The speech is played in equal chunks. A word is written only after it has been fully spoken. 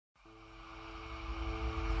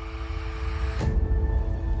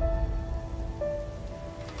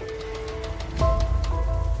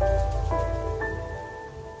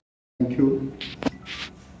Thank you.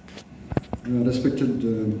 Respected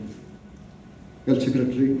Health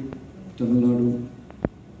Secretary, Tamil Nadu,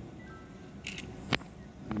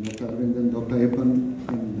 Dr. Arvind and Dr. Ayappan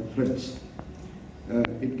and friends.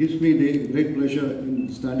 It gives me great pleasure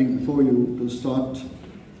in standing before you to start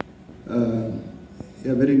a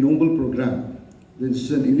very noble program. This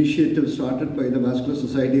is an initiative started by the Vascular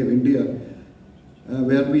Society of India,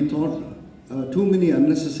 where we thought too many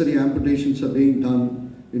unnecessary amputations are being done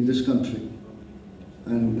in this country.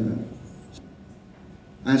 And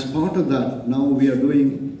as part of that, now we are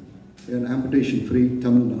doing an Amputation Free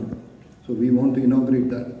Tamil Nadu. So we want to inaugurate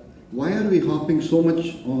that. Why are we harping so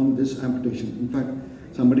much on this amputation? In fact,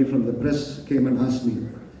 somebody from the press came and asked me,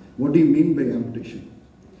 what do you mean by amputation?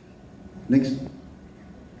 Next.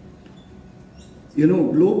 You know,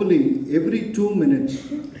 globally, every 2 minutes,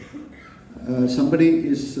 somebody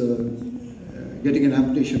is getting an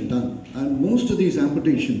amputation done. And most of these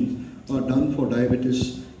amputations are done for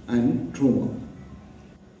diabetes and trauma.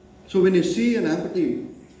 So when you see an amputee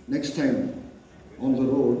next time on the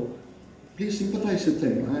road, please sympathize with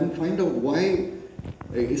him and find out why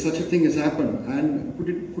such a thing has happened, and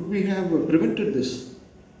could we have prevented this?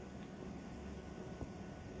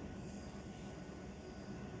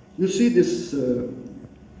 You see this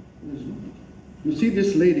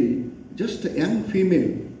lady, just a young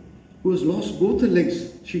female who has lost both her legs.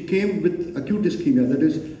 She came with acute ischemia, that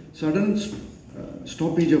is sudden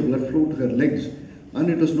stoppage of blood flow to her legs, and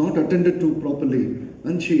it was not attended to properly,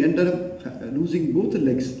 and she ended up losing both her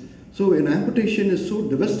legs. So an amputation is so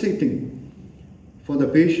devastating for the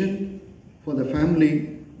patient, for the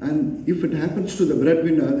family, and if it happens to the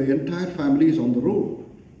breadwinner, the entire family is on the road.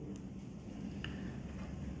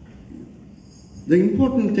 The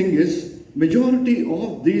important thing is, majority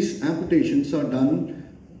of these amputations are done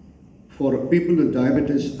for people with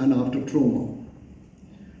diabetes and after trauma.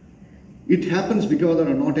 It happens because there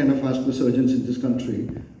are not enough vascular surgeons in this country,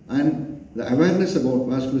 and the awareness about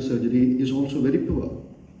vascular surgery is also very poor.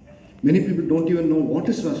 Many people don't even know what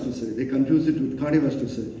is vascular surgery. They confuse it with cardiovascular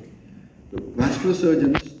surgery. The vascular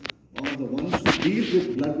surgeons are the ones who deal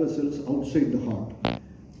with blood vessels outside the heart.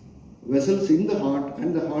 Vessels in the heart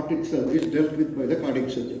and the heart itself is dealt with by the cardiac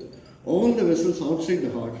surgeon. All the vessels outside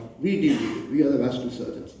the heart, we deal with it. We are the vascular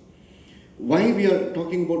surgeons. Why we are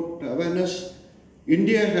talking about awareness?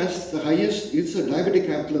 India has the highest, it's a diabetic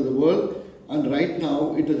capital of the world, and right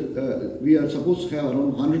now it is, we are supposed to have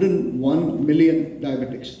around 101 million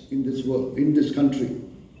diabetics in this world, in this country.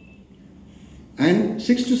 And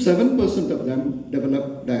 6 to 7% of them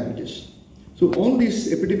develop diabetes. So all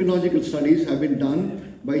these epidemiological studies have been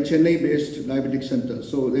done by Chennai-based diabetic centers,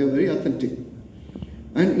 so they are very authentic.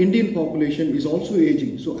 And Indian population is also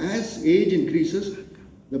aging. So as age increases,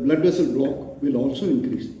 the blood vessel block will also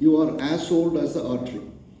increase. You are as old as the artery.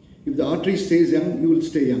 If the artery stays young, you will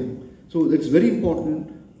stay young. So it's very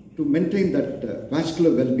important to maintain that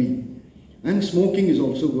vascular well-being. And smoking is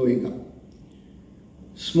also going up.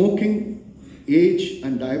 Smoking, age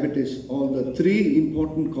and diabetes are the 3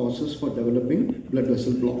 important causes for developing blood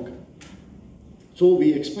vessel block. So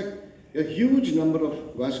we expect a huge number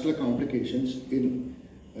of vascular complications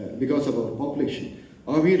because of our population.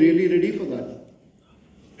 Are we really ready for that?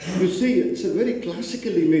 You see, it's a very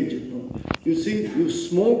classical image. You see, you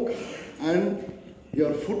smoke and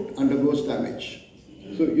your foot undergoes damage.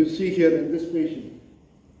 So you see here in this patient,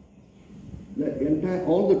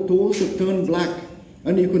 all the toes have turned black,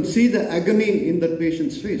 and you can see the agony in that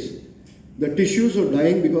patient's face. The tissues are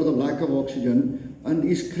dying because of lack of oxygen, and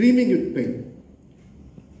he's screaming with pain.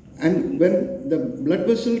 And when the blood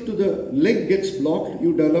vessel to the leg gets blocked,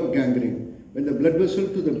 you develop gangrene. When the blood vessel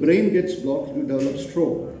to the brain gets blocked, you develop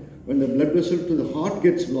stroke. When the blood vessel to the heart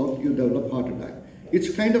gets blocked, you develop heart attack. It's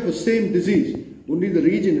kind of the same disease, only the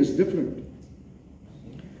region is different.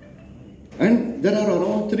 And there are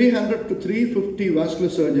around 300 to 350 vascular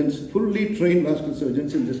surgeons, fully trained vascular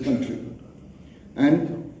surgeons in this country.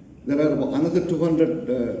 And there are another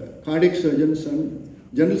 200 cardiac surgeons and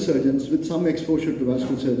general surgeons with some exposure to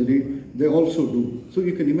vascular surgery. They also do. So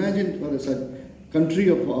you can imagine, for a country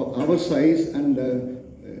of our size and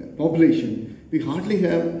population, we hardly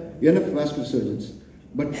have enough vascular surgeons.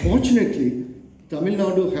 But fortunately, Tamil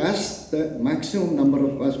Nadu has the maximum number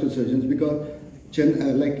of vascular surgeons because,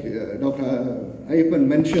 like Dr. Ayappan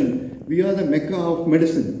mentioned, we are the Mecca of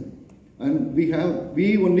medicine. And we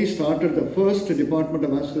only started the first department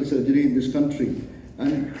of vascular surgery in this country.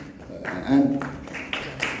 And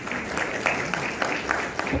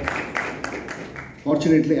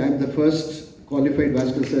fortunately, I am the first qualified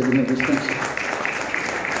vascular surgeon of this country.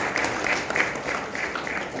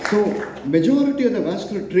 So, majority of the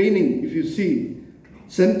vascular training, if you see,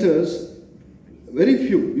 centers, very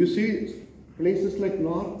few. You see places like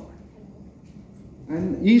North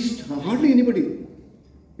and East, hardly anybody.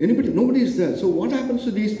 Nobody is there. So what happens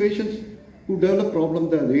to these patients who develop problem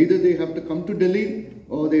there? Either they have to come to Delhi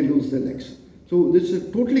or they lose their legs. So this is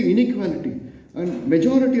a totally inequality. And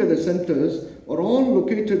majority of the centers are all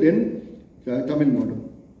located in Tamil Nadu.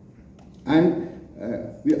 And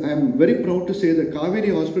I am very proud to say that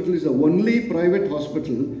Kauvery Hospital is the only private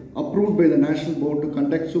hospital approved by the National Board to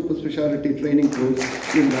conduct super specialty training course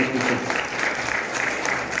in hospital.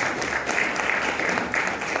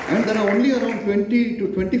 And there are only around 20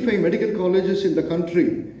 to 25 medical colleges in the country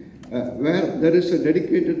where there is a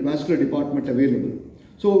dedicated vascular department available.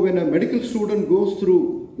 So when a medical student goes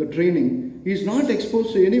through the training, he is not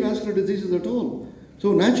exposed to any vascular diseases at all.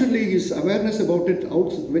 So naturally his awareness about it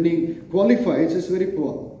when he qualifies is very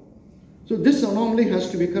poor. So this anomaly has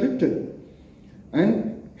to be corrected.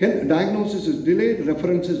 And diagnosis is delayed,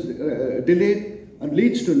 reference is delayed, and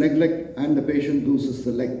leads to neglect, and the patient loses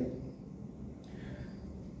the leg.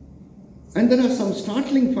 And there are some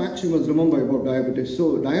startling facts you must remember about diabetes.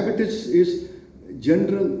 So diabetes is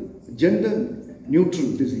gender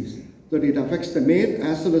neutral disease, that it affects the male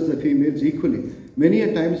as well as the females equally. Many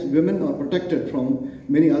a times women are protected from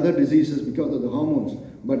many other diseases because of the hormones,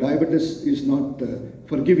 but diabetes is not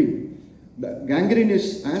forgiving. The gangrene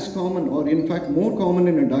is as common, or in fact more common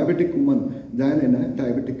in a diabetic woman than in a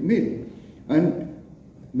diabetic male. And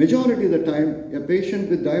majority of the time, a patient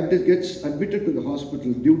with diabetes gets admitted to the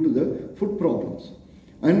hospital due to the foot problems.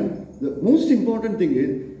 And the most important thing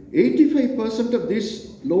is, 85% of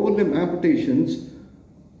these lower limb amputations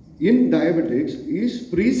in diabetics is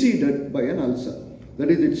preceded by an ulcer. That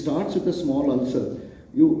is, it starts with a small ulcer.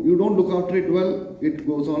 You don't look after it well, it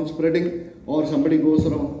goes on spreading, or somebody goes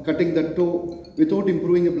around cutting the toe. Without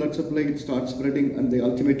improving the blood supply, it starts spreading and they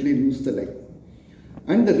ultimately lose the leg.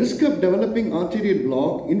 And the risk of developing arterial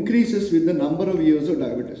block increases with the number of years of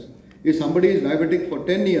diabetes. If somebody is diabetic for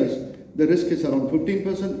 10 years, the risk is around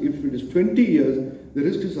 15%. If it is 20 years, the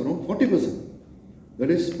risk is around 40%. That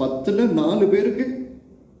is, 10 பேருக்கு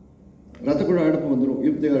ரத்தக்குழாய் அடைப்பு வந்துரும்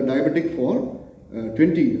if they are diabetic for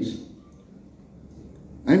 20 years.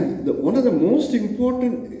 And one of the most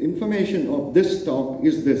important information of this talk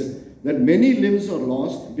is this, that many limbs are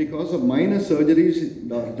lost because of minor surgeries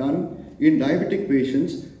done in diabetic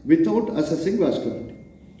patients without assessing vascularity.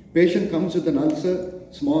 Patient comes with an ulcer,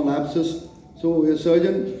 small abscess, so a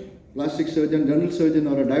surgeon, plastic surgeon, general surgeon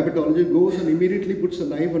or a diabetologist goes and immediately puts a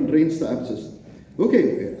knife and drains the abscess. Okay,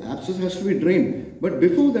 abscess has to be drained, but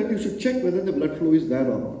before that you should check whether the blood flow is there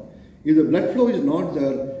or not. If the blood flow is not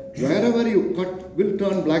there, wherever you cut will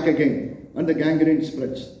turn black again and the gangrene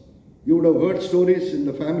spreads. You would have heard stories in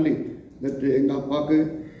the family that எங்க அப்பாக்கு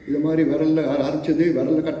இது மாதிரி விரல்ல அரைச்சது,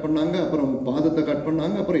 விரல்ல cut பண்ணாங்க, அப்புறம் பாதத்தை கட்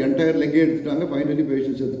பண்ணாங்க, அப்புறம் என்டையர் லெக்கே எடுத்துட்டாங்க, finally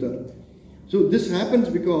patient செத்துட்டார். So this happens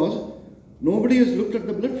because nobody has looked at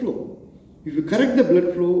the blood flow. If you correct the blood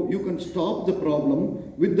flow, you can stop the problem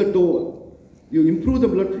with the toe. You improve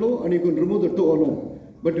the blood flow and you can remove the toe alone.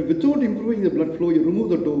 But if without improving the blood flow, you remove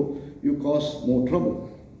the toe, you cause more trouble.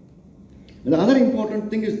 And the other important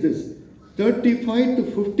thing is this, 35 to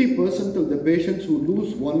 50% of the patients who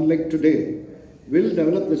lose one leg today will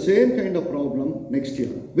develop the same kind of problem next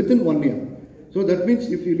year, within 1 year. So that means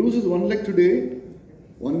if he loses one leg today,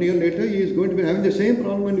 1 year later he is going to be having the same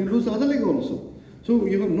problem and he lose the other leg also. So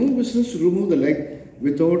you have no business to remove the leg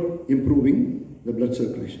without improving the blood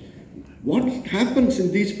circulation. What happens in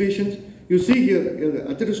these patients, you see here,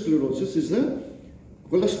 atherosclerosis is a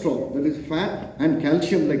cholesterol, that is fat and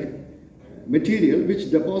calcium like material which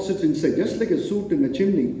deposits inside, just like a soot in a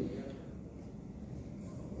chimney.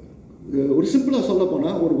 Or simply,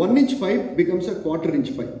 or 1 inch pipe becomes a 1/4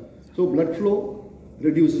 inch pipe. So blood flow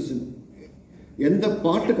reduces in. எந்த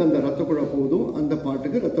பார்ட்டுக்கு அந்த ரத்த குழா போகுதோ அந்த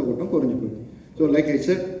பார்ட்டுக்கு ரத்த ஓட்டம் குறைஞ்சு போயிடும். ஸோ லைக் ஐ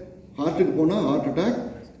செட், ஹார்ட்டுக்கு போனால் ஹார்ட் அட்டாக்,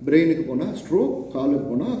 பிரெயினுக்கு போனால் ஸ்ட்ரோக், காலுக்கு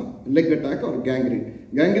போனால் leg attack R gangrene.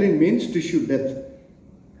 Gangrene means tissue death.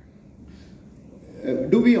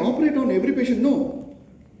 Do we operate on every patient? No.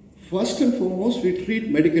 First and foremost, we treat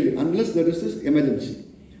medically unless there is this emergency.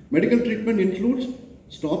 Medical treatment includes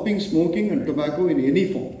stopping smoking and tobacco in any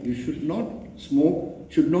form. You should not smoke,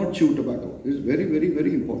 should not chew tobacco. This is very, very,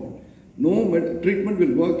 very important. No treatment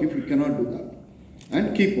will work if you cannot do that. And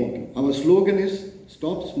keep walking. Our slogan is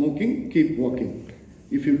stop smoking, keep walking.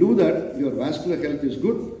 If you do that, your vascular health is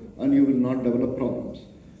good and you will not develop problems.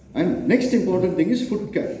 And next important thing is foot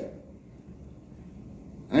care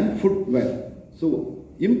and footwear. So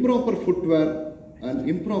improper footwear and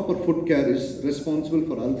improper foot care is responsible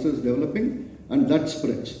for ulcers developing and that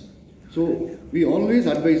spreads. So we always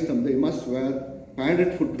advise them they must wear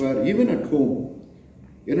padded footwear even at home.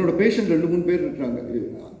 என்னோட patient 2-3 பேர் இருக்காங்க.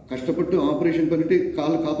 கஷ்டப்பட்டு operation பண்ணிட்டு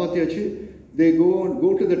கால் காப்பாத்தியாச்சு. They go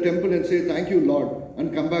to the temple and say thank you Lord and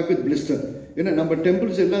come back with blister. ஏன்னா நம்ம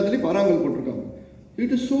temples எல்லாத்துலேயும் பாறாங்கல் போட்டிருக்காங்க.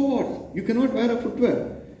 It is so hot. You cannot wear a footwear.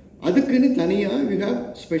 அதுக்குன்னு தனியாக you have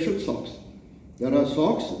special socks. There are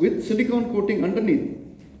socks with silicone coating underneath.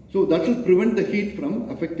 So that will prevent the heat from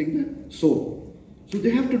affecting the sole. So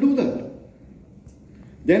they have to do that.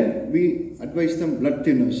 Then we advise them blood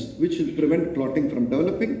thinners, which will prevent clotting from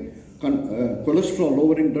developing, cholesterol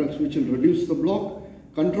lowering drugs, which will reduce the block,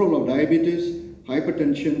 control of diabetes,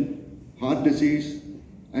 hypertension, heart disease,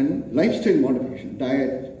 and lifestyle modification,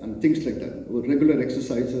 diet, and things like that. Regular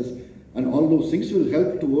exercises, and all those things will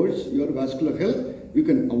help towards your vascular health. You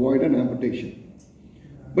can avoid an amputation.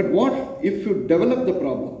 But what if you develop the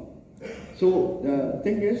problem? So the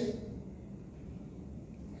thing is,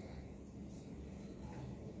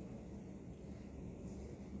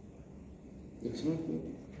 it's not good.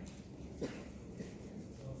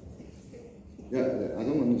 Yeah, the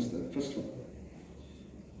other one is the first one.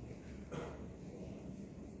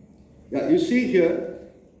 Yeah, you see here,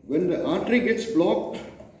 when the artery gets blocked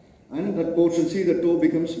and that portion, see the toe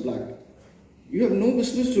becomes black. You have no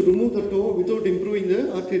business to remove the toe without improving the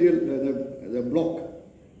arterial, the block.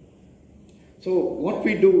 So what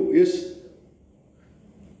we do is,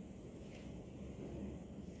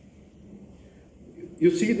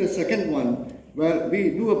 you see the second one, where we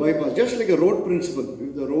do a bypass, just like a road principle.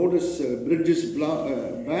 If the road is, bridge is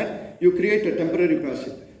bad, you create a temporary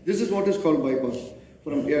passage. This is what is called bypass.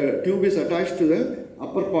 From a tube is attached to the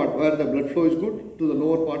upper part where the blood flow is good to the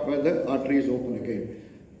lower part where the artery is open again.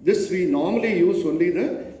 This we normally use only the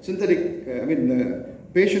synthetic, the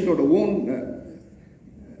patient or the own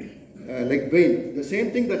like vein. The same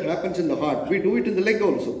thing that happens in the heart, we do it in the leg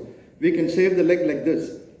also. We can save the leg like this.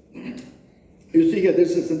 You see here,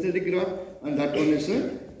 this is a synthetic graft and that one is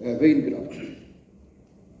a vein graft.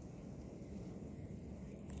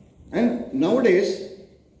 And nowadays,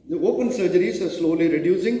 the open surgeries are slowly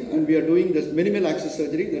reducing and we are doing this minimal access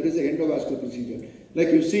surgery, that is the endovascular procedure. Like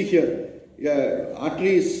you see here,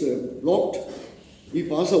 artery is blocked, we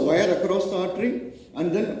pass a wire across the artery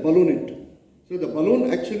and then balloon it. So the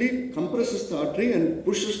balloon actually compresses the artery and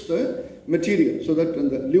pushes the material so that when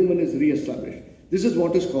the lumen is re-established. This is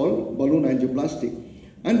what is called balloon angioplasty.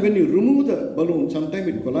 And when you remove the balloon, sometimes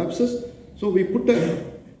it collapses, so we put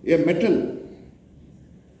a metal,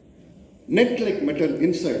 net-like metal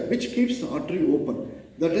inside, which keeps the artery open.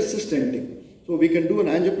 That is the stenting. So we can do an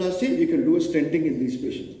angioplasty, we can do a stenting in these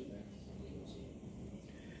patients.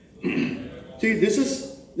 See, this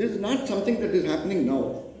is not something that is happening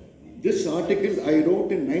now. This article I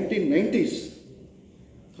wrote in 1990s.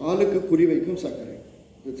 காலுக்கு குறி வைக்கும் சர்க்கரை.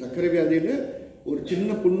 இந்த சர்க்கரை வியாதியில் ஒரு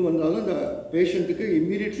சின்ன புண்ணு வந்தாலும் அந்த பேஷண்ட்டுக்கு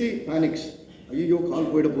இம்மீடியட்லி பேனிக்ஸ். ஐயோ கால்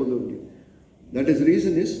போயிட போகுது அப்படி. That is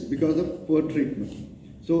reason is because of poor treatment.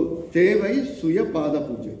 So, தேவை சுய பாத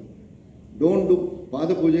பூஜை. Don't do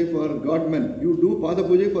pada puja for God men. You do pada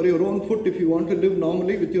puja for your own foot if you want to live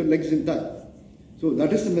normally with your legs intact. So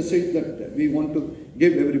that is the message that we want to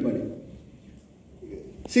give everybody.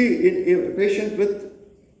 See, in a patient with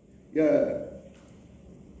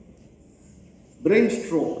brain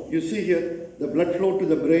stroke, you see here the blood flow to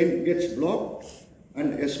the brain gets blocked and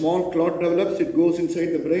a small clot develops, it goes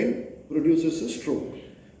inside the brain, produces a stroke.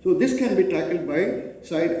 So this can be tackled by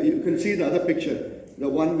side. You can see the other picture, the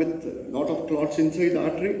one with a lot of clots inside the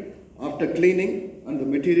artery after cleaning and the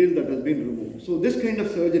material that has been removed. So this kind of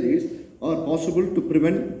surgeries are possible to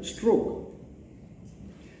prevent stroke.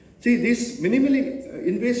 See, these minimally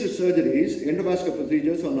invasive surgeries, endovascular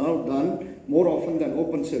procedures are now done more often than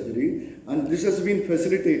open surgery, and this has been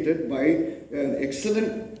facilitated by an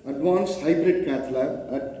excellent advanced hybrid cath lab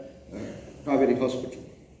at Kauvery Hospital.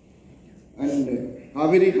 And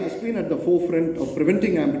Kauvery has been at the forefront of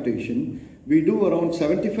preventing amputation. We do around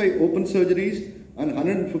 75 open surgeries and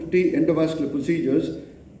 150 endovascular procedures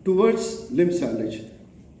towards limb salvage.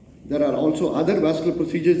 There are also other vascular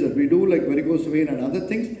procedures that we do like varicose vein and other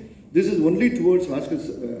things. This is only towards vascular,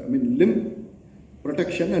 limb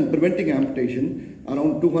protection and preventing amputation.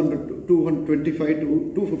 Around 225 to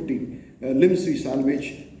 250 limbs we salvage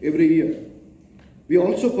every year. We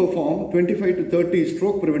also perform 25 to 30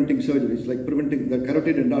 stroke preventing surgeries like preventing the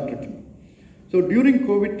carotid endarterectomy. So during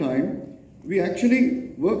COVID time, we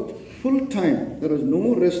actually worked full time. There was no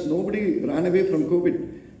rest, nobody ran away from COVID.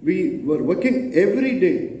 We were working every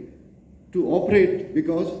day to operate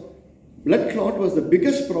because blood clot was the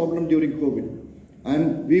biggest problem during COVID.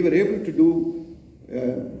 And we were able to do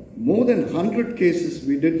more than 100 cases.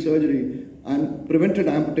 We did surgery and prevented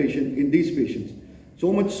amputation in these patients.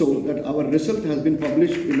 So much so that our result has been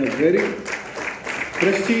published in a very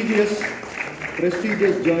prestigious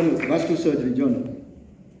journal, vascular surgery journal.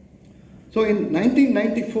 So in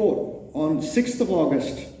 1994, on 6th of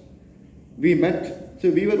August, we met. So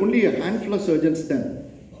we were only a handful of surgeons then.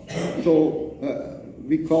 So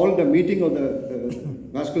we called a meeting of the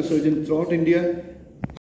vascular surgeons throughout India.